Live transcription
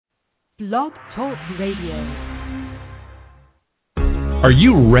Blog Talk Radio. Are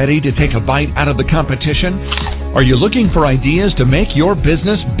you ready to take a bite out of the competition? Are you looking for ideas to make your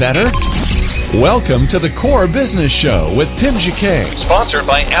business better? Welcome to the Core Business Show with Tim Jacquet, sponsored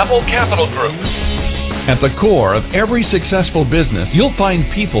by Apple Capital Group. At the core of every successful business, you'll find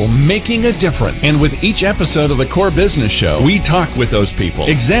people making a difference. And with each episode of the Core Business Show, we talk with those people,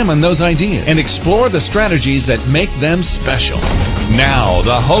 examine those ideas, and explore the strategies that make them special. Now,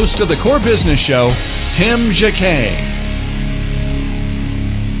 the host of the Core Business Show, Tim Jacquet.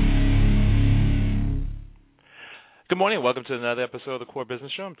 Good morning. Welcome to another episode of the Core Business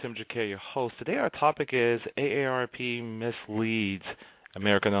Show. I'm Tim Jacquet, your host. Today our topic is AARP Misleads,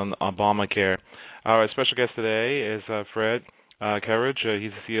 American on Obamacare. Our special guest today is Fred Carriage.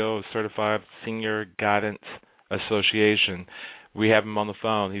 He's the CEO of Certified Senior Guidance Association. We have him on the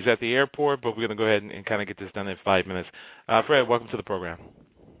phone. He's at the airport, but we're going to go ahead and kind of get this done in 5 minutes. Fred, welcome to the program.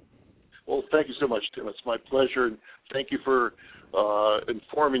 Well, thank you so much, Tim. It's my pleasure, and thank you for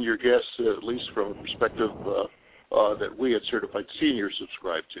informing your guests, at least from a perspective that we at Certified Seniors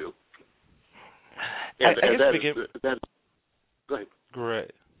subscribe to. Go ahead.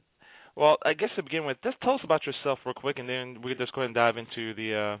 Great. Well, I guess to begin with, just tell us about yourself real quick, and then we can just go ahead and dive into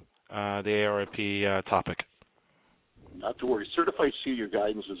the AARP topic. Not to worry. Certified Senior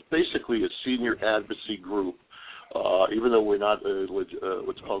Guidance is basically a senior advocacy group. Even though we're not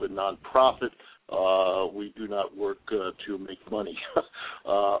what's called a nonprofit, we do not work to make money.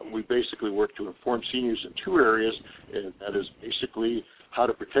 We basically work to inform seniors in two areas, and that is basically how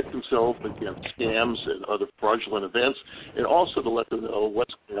to protect themselves against scams and other fraudulent events, and also to let them know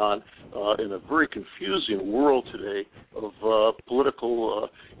what's going on in a very confusing world today of political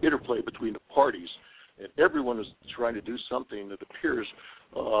interplay between the parties. And everyone is trying to do something that appears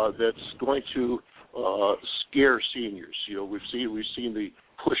that's going to scare seniors. You know, we've seen the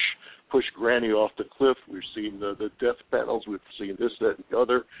push granny off the cliff. We've seen the death panels. We've seen this, that, and the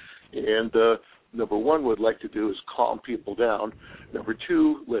other. And number one, what we'd like to do is calm people down. Number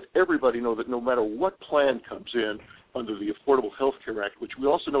two, let everybody know that no matter what plan comes in under the Affordable Health Care Act, which we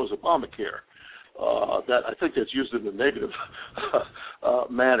also know as Obamacare, that I think that's used in a negative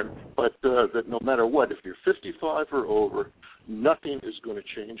manner, but that no matter what, if you're 55 or over, nothing is going to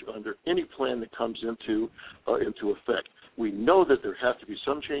change under any plan that comes into effect. We know that there have to be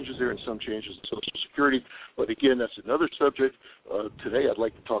some changes there and some changes in Social Security, but again, that's another subject. Today I'd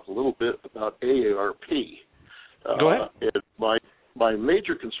like to talk a little bit about AARP. Go ahead. And my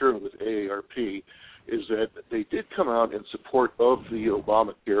major concern with AARP is that they did come out in support of the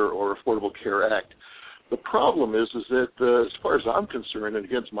Obamacare or Affordable Care Act. The problem is that as far as I'm concerned, and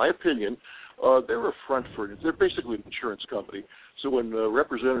against my opinion, they're a front for it. They're basically an insurance company. So when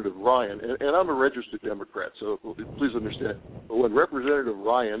Representative Ryan, and I'm a registered Democrat, so please understand, but when Representative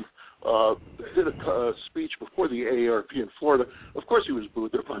Ryan did a speech before the AARP in Florida, of course he was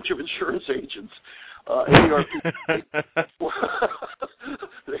booed. They're a bunch of insurance agents. AARP,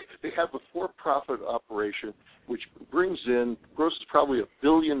 they have a for-profit operation which grosses probably $1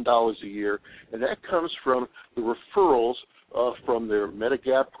 billion a year, and that comes from the referrals from their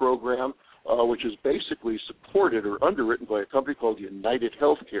Medigap program, which is basically supported or underwritten by a company called United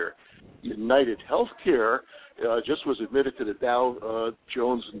Healthcare. United Healthcare just was admitted to the Dow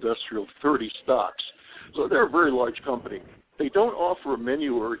Jones Industrial 30 stocks. So they're a very large company. They don't offer a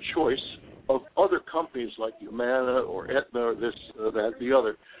menu or a choice of other companies like Humana or Aetna or this, that, the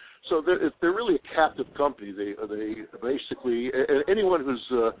other. So they're really a captive company. They basically, anyone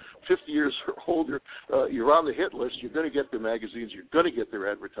who's 50 years or older, you're on the hit list. You're going to get their magazines. You're going to get their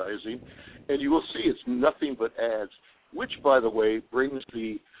advertising, and you will see it's nothing but ads. Which, by the way, brings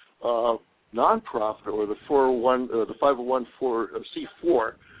the nonprofit or the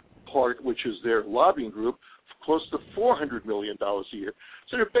 501c4 part, which is their lobbying group, close to $400 million a year.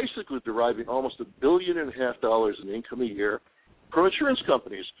 So they're basically deriving almost $1.5 billion in income a year from insurance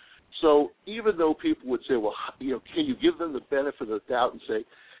companies. So even though people would say, well, can you give them the benefit of the doubt and say,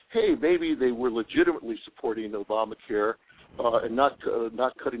 hey, maybe they were legitimately supporting Obamacare and not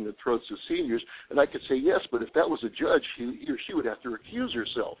cutting the throats of seniors, and I could say yes, but if that was a judge, he or she would have to recuse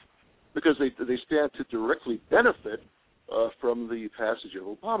herself because they stand to directly benefit from the passage of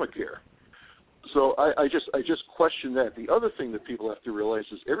Obamacare. So I just question that. The other thing that people have to realize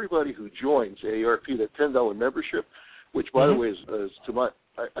is everybody who joins AARP, that $10 membership, which, by the way, is to my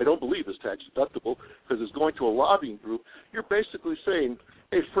I don't believe is tax deductible because it's going to a lobbying group. You're basically saying,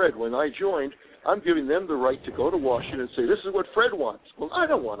 hey, Fred, when I joined, I'm giving them the right to go to Washington and say, this is what Fred wants. Well, I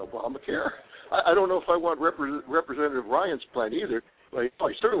don't want Obamacare. I don't know if I want Representative Ryan's plan either. I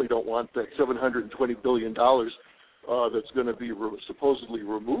certainly don't want that $720 billion that's going to be supposedly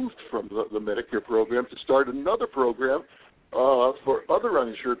removed from the Medicare program to start another program for other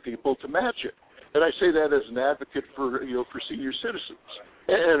uninsured people to match it. And I say that as an advocate for senior citizens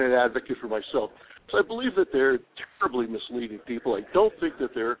and an advocate for myself. So I believe that they're terribly misleading people. I don't think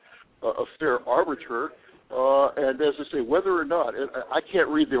that they're a fair arbiter. And as I say, whether or not, I can't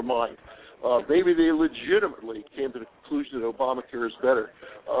read their mind. Maybe they legitimately came to the conclusion that Obamacare is better.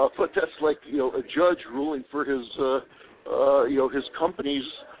 But that's like, a judge ruling for his, his company's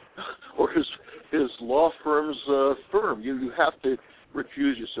or his law firm's firm. You have to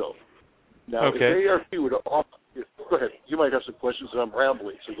recuse yourself. Now, okay. If AARP would offer, go ahead. You might have some questions, and I'm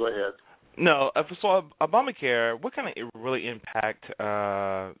rambling, so go ahead. No, so Obamacare, what kind of really impact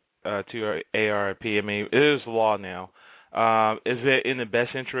to AARP? I mean, it is law now. Is it in the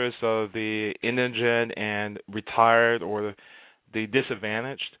best interest of the indigent and retired or the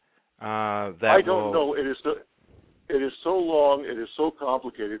disadvantaged? I don't know. It is so long. It is so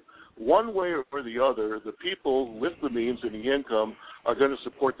complicated. One way or the other, the people with the means and the income are going to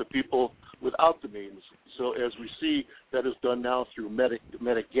support the people without the means. So as we see, that is done now through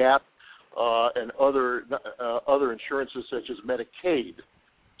Medigap and other insurances such as Medicaid.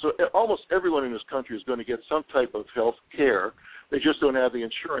 So almost everyone in this country is going to get some type of health care. They just don't have the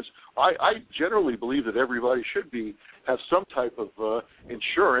insurance. I generally believe that everybody should have some type of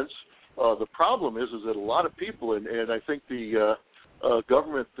insurance. The problem is that a lot of people, and I think the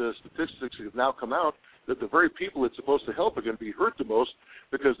government statistics have now come out, that the very people it's supposed to help are going to be hurt the most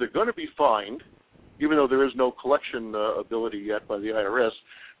because they're going to be fined, even though there is no collection ability yet by the IRS.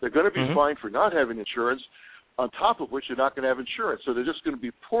 They're going to be fined for not having insurance, on top of which they're not going to have insurance. So they're just going to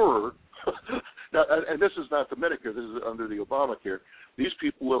be poorer. Now, and this is not the Medicare. This is under the Obamacare. These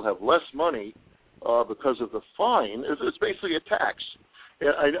people will have less money because of the fine. It's basically a tax.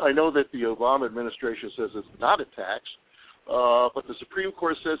 And I know that the Obama administration says it's not a tax, but the Supreme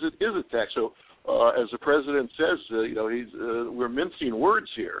Court says it is a tax. So as the president says, we're mincing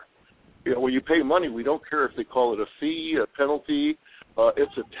words here. When you pay money, we don't care if they call it a fee, a penalty.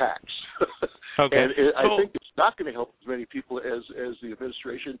 It's a tax. Okay. And I think it's not going to help as many people as the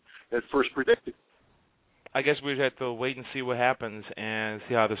administration had first predicted. I guess we'd have to wait and see what happens and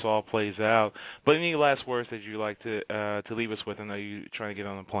see how this all plays out. But any last words that you'd like to leave us with? I know you're trying to get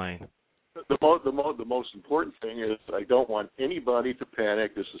on the plane. The most important thing is I don't want anybody to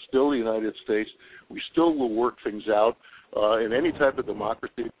panic. This is still the United States. We still will work things out. In any type of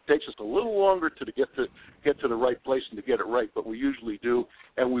democracy, it takes us a little longer to get to the right place and to get it right, but we usually do,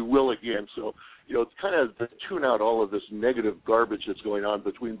 and we will again. So, it's kind of to tune out all of this negative garbage that's going on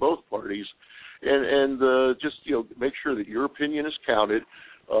between both parties, and just make sure that your opinion is counted.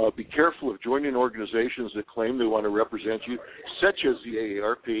 Be careful of joining organizations that claim they want to represent you, such as the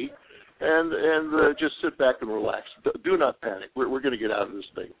AARP, and just sit back and relax. Do not panic. We're going to get out of this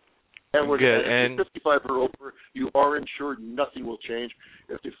thing. And good. If you're 55 or over, you are insured. Nothing will change.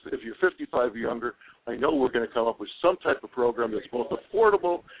 If you're 55 or younger, I know we're going to come up with some type of program that's both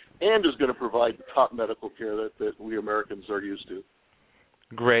affordable and is going to provide the top medical care that we Americans are used to.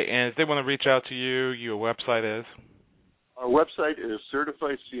 Great. And if they want to reach out to you, your website is? Our website is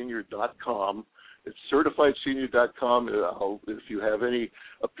CertifiedSenior.com. It's CertifiedSenior.com. If you have any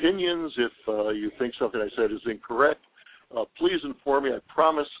opinions, if you think something I said is incorrect, please inform me. I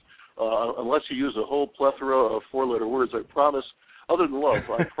promise. Unless you use a whole plethora of four-letter words, I promise, other than love,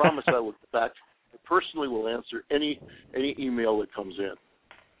 I promise I will get back. I personally will answer any email that comes in.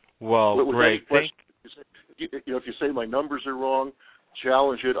 Well, great. If you say my numbers are wrong,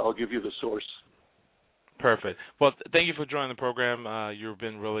 challenge it. I'll give you the source. Perfect. Well, thank you for joining the program. You've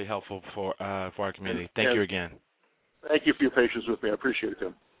been really helpful for our community. Thank you again. Thank you for your patience with me. I appreciate it,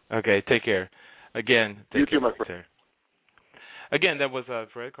 Tim. Okay, take care. Again, take care, my friend. Again, that was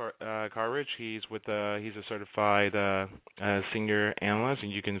Fred Carridge. He's he's a certified senior analyst,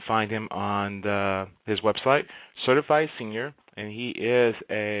 and you can find him on his website, Certified Senior, and he is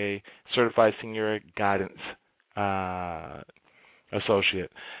a certified senior guidance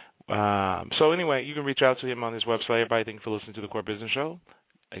associate. So anyway, you can reach out to him on his website. Everybody, thank you for listening to the Core Business Show.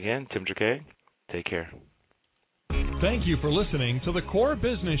 Again, Tim Jacquet. Take care. Thank you for listening to the Core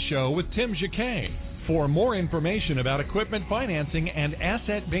Business Show with Tim Jacquet. For more information about equipment financing and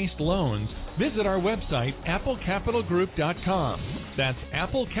asset-based loans, visit our website, applecapitalgroup.com. That's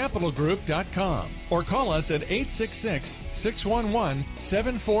applecapitalgroup.com. Or call us at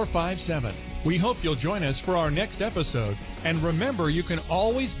 866-611-7457. We hope you'll join us for our next episode. And remember, you can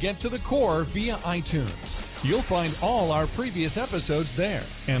always get to the core via iTunes. You'll find all our previous episodes there.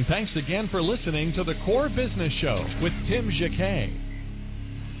 And thanks again for listening to the Core Business Show with Tim Jacquet.